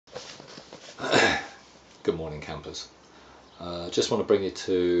Good morning, campers. Just want to bring you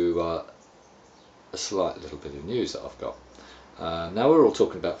to a slight little bit of news that I've got. Now we're all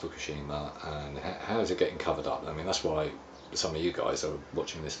talking about Fukushima and how is it getting covered up. I mean, that's why some of you guys are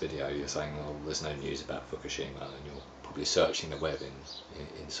watching this video. You're saying, "Oh, there's no news about Fukushima," and you're probably searching the web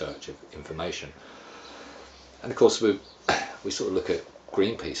in search of information. And of course, we sort of look at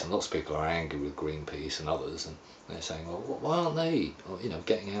Greenpeace, and lots of people are angry with Greenpeace and others, and they're saying, "Well, why aren't they,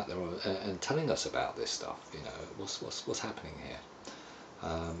 getting out there and telling us about this stuff? What's happening here?"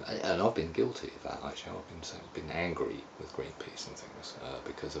 And I've been guilty of that actually. I've been angry with Greenpeace and things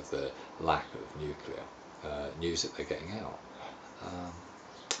because of the lack of nuclear news that they're getting out.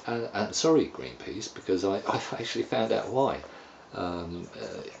 And sorry, Greenpeace, because I've actually found out why.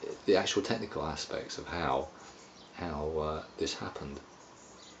 The actual technical aspects of how this happened.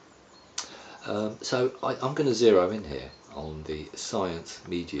 So I'm going to zero in here on the Science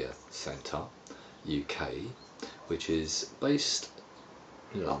Media Centre UK, which is based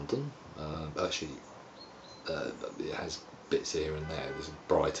in London. Actually, it has bits here and there. There's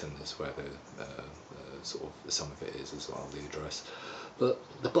Brighton, is where the sort of some of it is as well, the address. But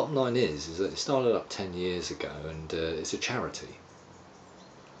the bottom line is that it started up 10 years ago, and it's a charity,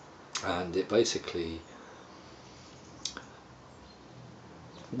 and it basically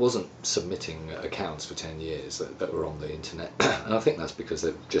wasn't submitting accounts for 10 years that were on the internet, and I think that's because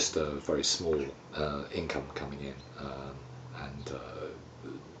they're just a very small income coming in, and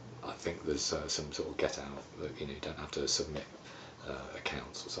I think there's some sort of get out that you don't have to submit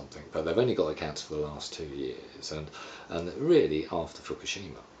accounts or something, but they've only got accounts for the last 2 years, and really after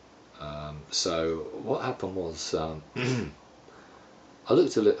Fukushima. So what happened was I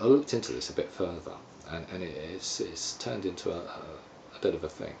looked into this a bit further, and it's turned into a bit of a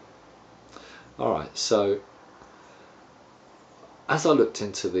thing. Alright, so as I looked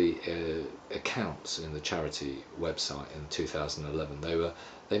into the accounts in the charity website in 2011,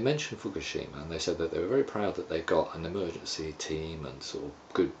 they mentioned Fukushima, and they said that they were very proud that they got an emergency team and sort of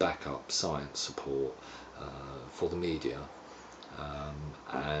good backup science support for the media,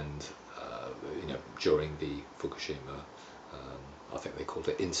 and during the Fukushima, I think they called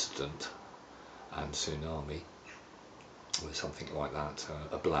it incident and tsunami, or something like that,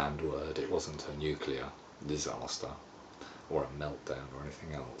 a bland word. It wasn't a nuclear disaster or a meltdown or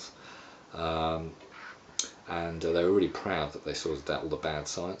anything else. And they were really proud that they sorted out all the bad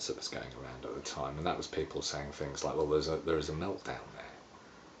science that was going around at the time, and that was people saying things like, "Well, there is a meltdown there,"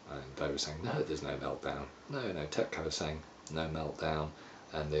 and they were saying, "No, there's no meltdown." No, TEPCO was saying no meltdown,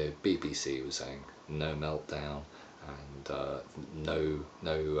 and the BBC was saying no meltdown, and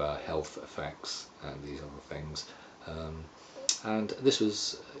no health effects and these other things. And this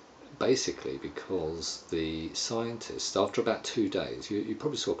was basically because the scientists, after about 2 days, you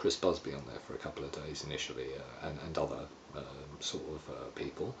probably saw Chris Busby on there for a couple of days initially, and other sort of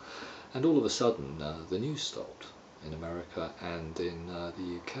people, and all of a sudden the news stopped in America and in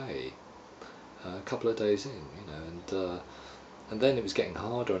the UK a couple of days in, and then it was getting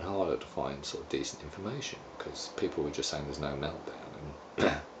harder and harder to find sort of decent information, because people were just saying there's no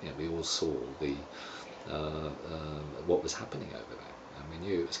meltdown, and we all saw the what was happening over there, and we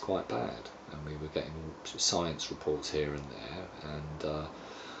knew it was quite bad, and we were getting science reports here and there, and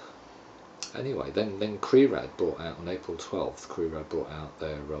anyway, then CRERAD brought out on April 12th, CRERAD brought out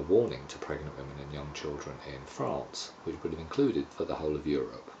their warning to pregnant women and young children in France, which would have included for the whole of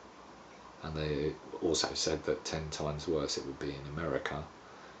Europe, and they also said that 10 times worse it would be in America,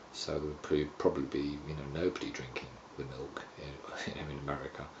 so there would probably be nobody drinking the milk in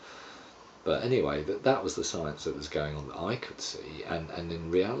America. But anyway, that was the science that was going on that I could see, and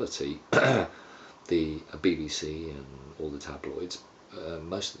in reality the BBC and all the tabloids,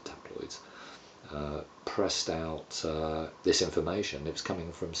 most of the tabloids, pressed out this information. It was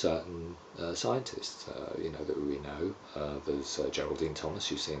coming from certain scientists, that we know. There's Geraldine Thomas.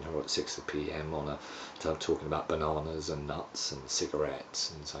 You've seen her at 6 p.m. on talking about bananas and nuts and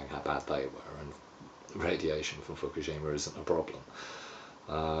cigarettes and saying how bad they were, and radiation from Fukushima isn't a problem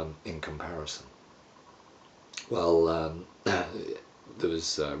in comparison. Well, there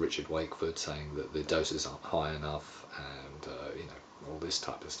was Richard Wakeford saying that the doses aren't high enough, and all this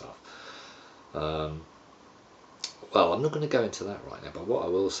type of stuff. Well, I'm not going to go into that right now, but what I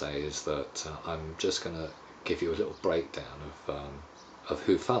will say is that I'm just going to give you a little breakdown of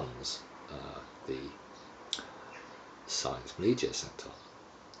who funds the Science Media Centre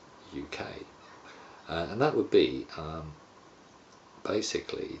UK, and that would be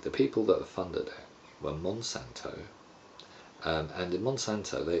basically the people that have funded it were Monsanto, and in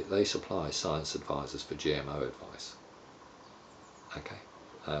Monsanto they supply science advisors for GMO advice. Okay,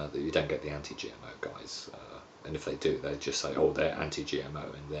 that you don't get the anti-GMO guys. And if they do, they just say, oh, they're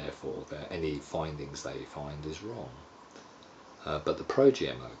anti-GMO, and therefore any findings they find is wrong. But the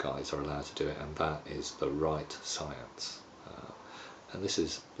pro-GMO guys are allowed to do it, and that is the right science. And this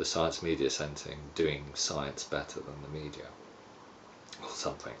is the Science Media Centre doing science better than the media, or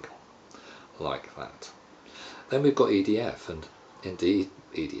something like that. Then we've got EDF, and indeed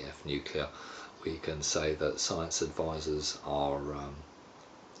EDF, nuclear, we can say that science advisors are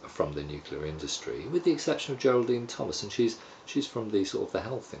from the nuclear industry, with the exception of Geraldine Thomas, and she's from the sort of the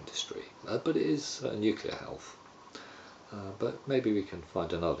health industry, but it is nuclear health. But maybe we can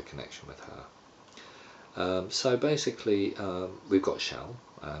find another connection with her. So basically, we've got Shell,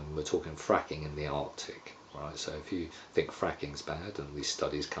 and we're talking fracking in the Arctic. Right, so if you think fracking's bad, and these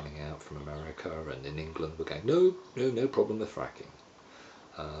studies coming out from America and in England, we're going, no problem with fracking.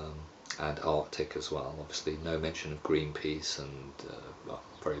 And Arctic as well, obviously no mention of Greenpeace, and well,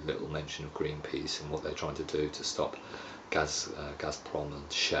 very little mention of Greenpeace and what they're trying to do to stop Gazprom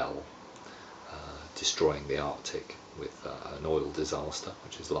and Shell destroying the Arctic with an oil disaster,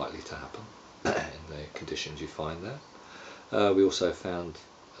 which is likely to happen in the conditions you find there. We also found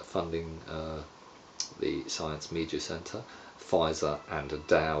funding the Science Media Centre, Pfizer and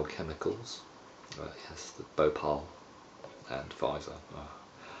Dow Chemicals, yes, the Bhopal and Pfizer.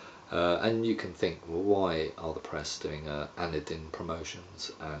 And you can think, well, why are the press doing anodine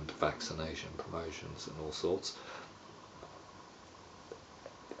promotions and vaccination promotions and all sorts?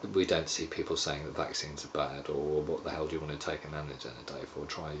 We don't see people saying that vaccines are bad, or what the hell do you want to take an anodine a day for?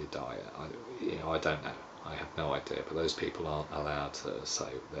 Try your diet. I don't know. I have no idea. But those people aren't allowed to say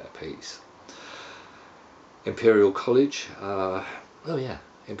their piece. Imperial College. Oh yeah,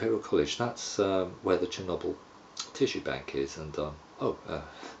 Imperial College. That's where the Chernobyl tissue bank is, and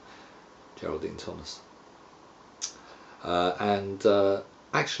Geraldine Thomas. And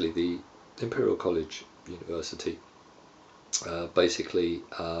actually the Imperial College University basically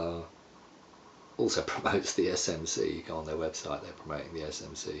also promotes the SMC. You go on their website, they're promoting the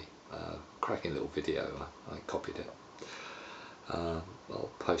SMC. Cracking little video, I copied it.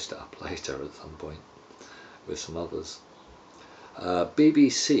 I'll post it up later at some point with some others.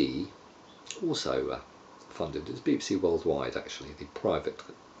 BBC also funded, it's BBC Worldwide actually, the private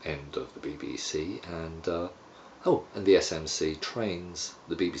end of the BBC, and and the SMC trains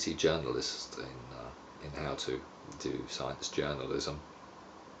the BBC journalists in how to do science journalism,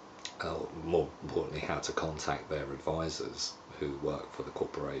 more importantly how to contact their advisors who work for the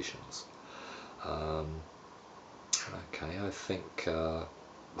corporations. Okay, I think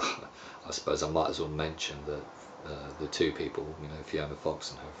I suppose I might as well mention that the two people, Fiona Fox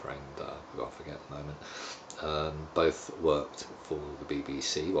and her friend, who I forget at the moment, both worked for the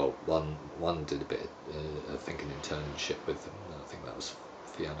BBC. Well, one did a bit, I think, an internship with them. I think that was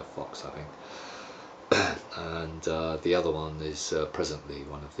Fiona Fox, I think. And the other one is presently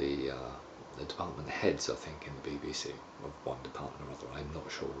one of the department heads, I think, in the BBC, of one department or other. I'm not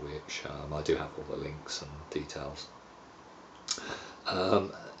sure which. I do have all the links and details.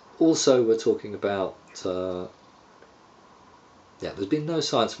 Also, we're talking about there's been no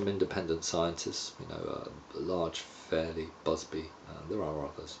science from independent scientists. Large, Fairley, Busby. There are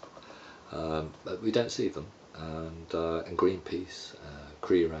others, but we don't see them. And Greenpeace,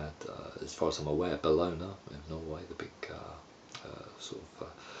 CRERAD, as far as I'm aware, Bellona in Norway, the big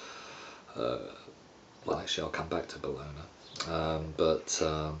well, actually, I'll come back to Bellona.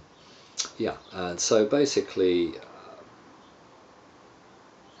 Yeah, and so basically,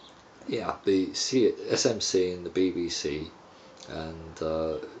 the SMC and the BBC, and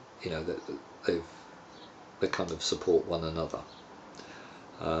they kind of support one another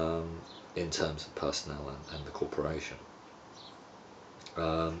in terms of personnel and the corporation.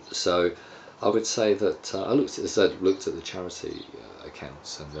 So I would say that I looked at the charity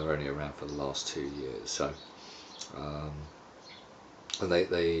accounts, and they're only around for the last 2 years. So and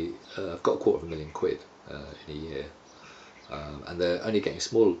they have got £250,000 in a year. And they're only getting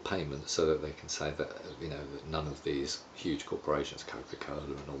small payments so that they can say that that none of these huge corporations, Coca-Cola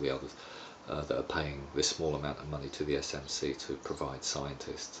and all the others, that are paying this small amount of money to the SMC to provide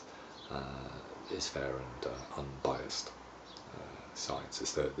scientists is fair and unbiased science.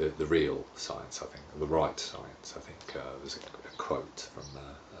 It's the real science, I think, the right science. I think there's a quote from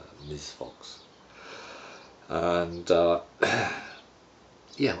Ms. Fox, and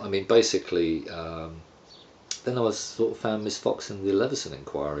yeah, I mean basically. Then I sort of found Miss Fox in the Leveson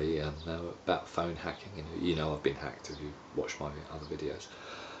inquiry about phone hacking. I've been hacked if you watch my other videos,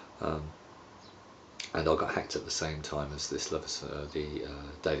 and I got hacked at the same time as this Leveson, the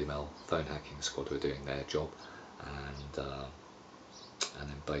Daily Mail phone hacking squad were doing their job, and And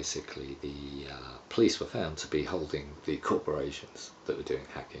then basically the police were found to be holding the corporations that were doing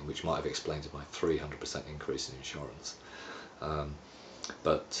hacking, which might have explained my 300% increase in insurance.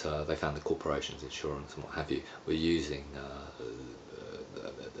 But they found the corporations' insurance and what have you were using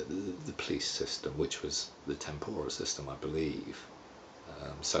the police system, which was the Tempora system, I believe.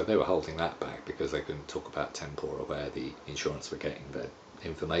 So they were holding that back because they couldn't talk about Tempora, where the insurance were getting their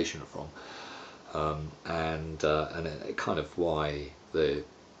information from. And it kind of why the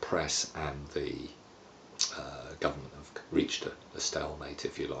press and the government have reached a stalemate,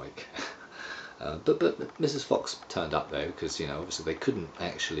 if you like. But Mrs. Fox turned up there because, you know, obviously they couldn't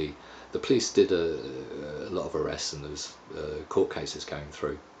actually. The police did a lot of arrests and there was court cases going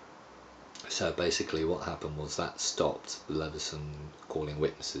through. So basically, what happened was that stopped Leveson calling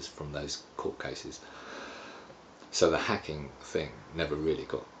witnesses from those court cases. So the hacking thing never really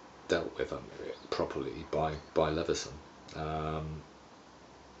got dealt with properly by Leveson. But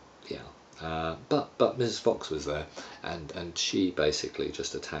Mrs. Fox was there, and she basically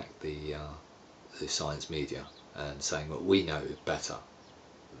just attacked the science media and saying that we know better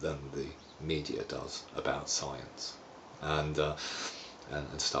than the media does about science, and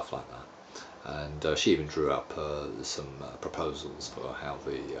stuff like that. And she even drew up some proposals for how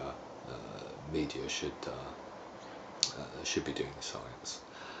the media should be doing the science.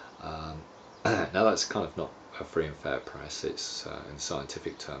 Now that's kind of not a free and fair press. It's in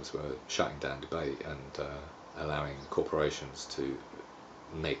scientific terms, we're shutting down debate and allowing corporations to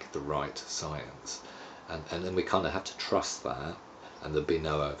make the right science, and then we kind of have to trust that, and there'll be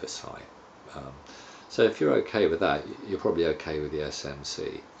no oversight. So if you're okay with that, you're probably okay with the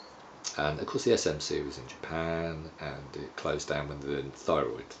SMC. And of course the SMC was in Japan, and it closed down when the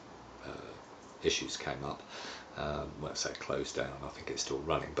thyroid issues came up. Well, I say closed down, I think it's still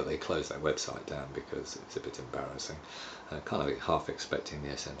running, but they closed their website down because it's a bit embarrassing. Kind of half expecting the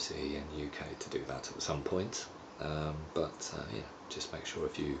SMC in the UK to do that at some point. But yeah, just make sure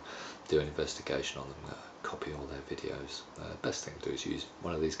if you do an investigation on them, copy all their videos. Best thing to do is use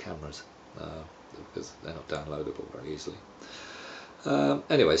one of these cameras because they're not downloadable very easily.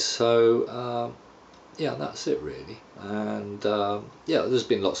 Anyway, so yeah, that's it really. And yeah, there's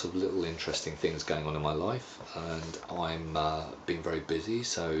been lots of little interesting things going on in my life, and I'm being very busy.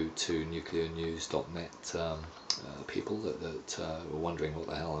 So to nuclearnews.net people that were wondering what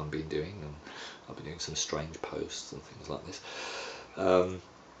the hell I've been doing, and I've been doing some strange posts and things like this.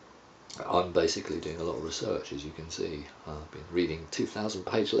 I'm basically doing a lot of research, as you can see. I've been reading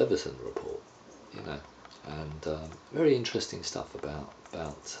 2,000-page Leveson report, you know, and very interesting stuff about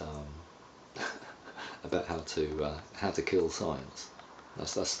about how to kill science.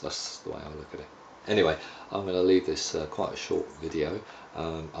 That's the way I look at it. Anyway, I'm going to leave this quite a short video.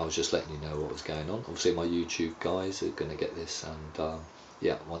 I was just letting you know what was going on. Obviously my YouTube guys are going to get this, and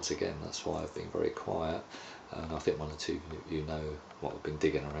yeah, once again, that's why I've been very quiet, and I think one or two of you know what I've been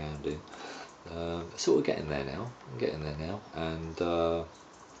digging around in. So we're getting there now. I'm getting there now, and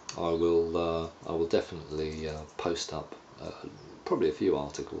I will definitely post up probably a few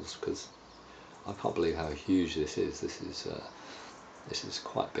articles, because I can't believe how huge this is. This is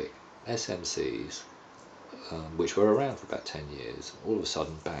quite big. SMCs, which were around for about 10 years, all of a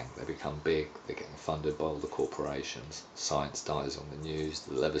sudden, bang, they become big. They're getting funded by all the corporations. Science dies on the news.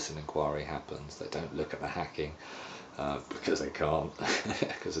 The Leveson inquiry happens. They don't look at the hacking because they can't,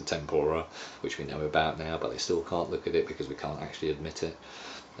 because of Tempora, which we know about now, but they still can't look at it because we can't actually admit it.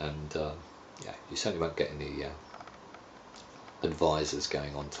 And yeah, you certainly won't get any advisors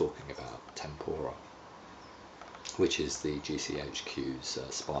going on talking about Tempora, which is the GCHQ's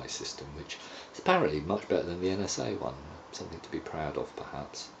spy system, which is apparently much better than the NSA one. Something to be proud of,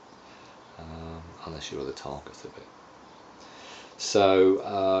 perhaps, unless you're the target of it.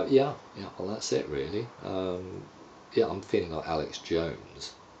 So yeah, well, that's it really. Yeah, I'm feeling like Alex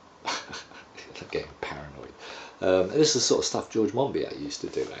Jones. I'm getting paranoid. This is the sort of stuff George Monbiot used to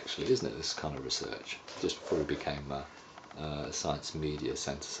do, actually, isn't it? This kind of research, just before he became a Science Media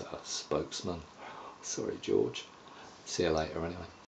Centre spokesman. Sorry, George. See you later, anyway.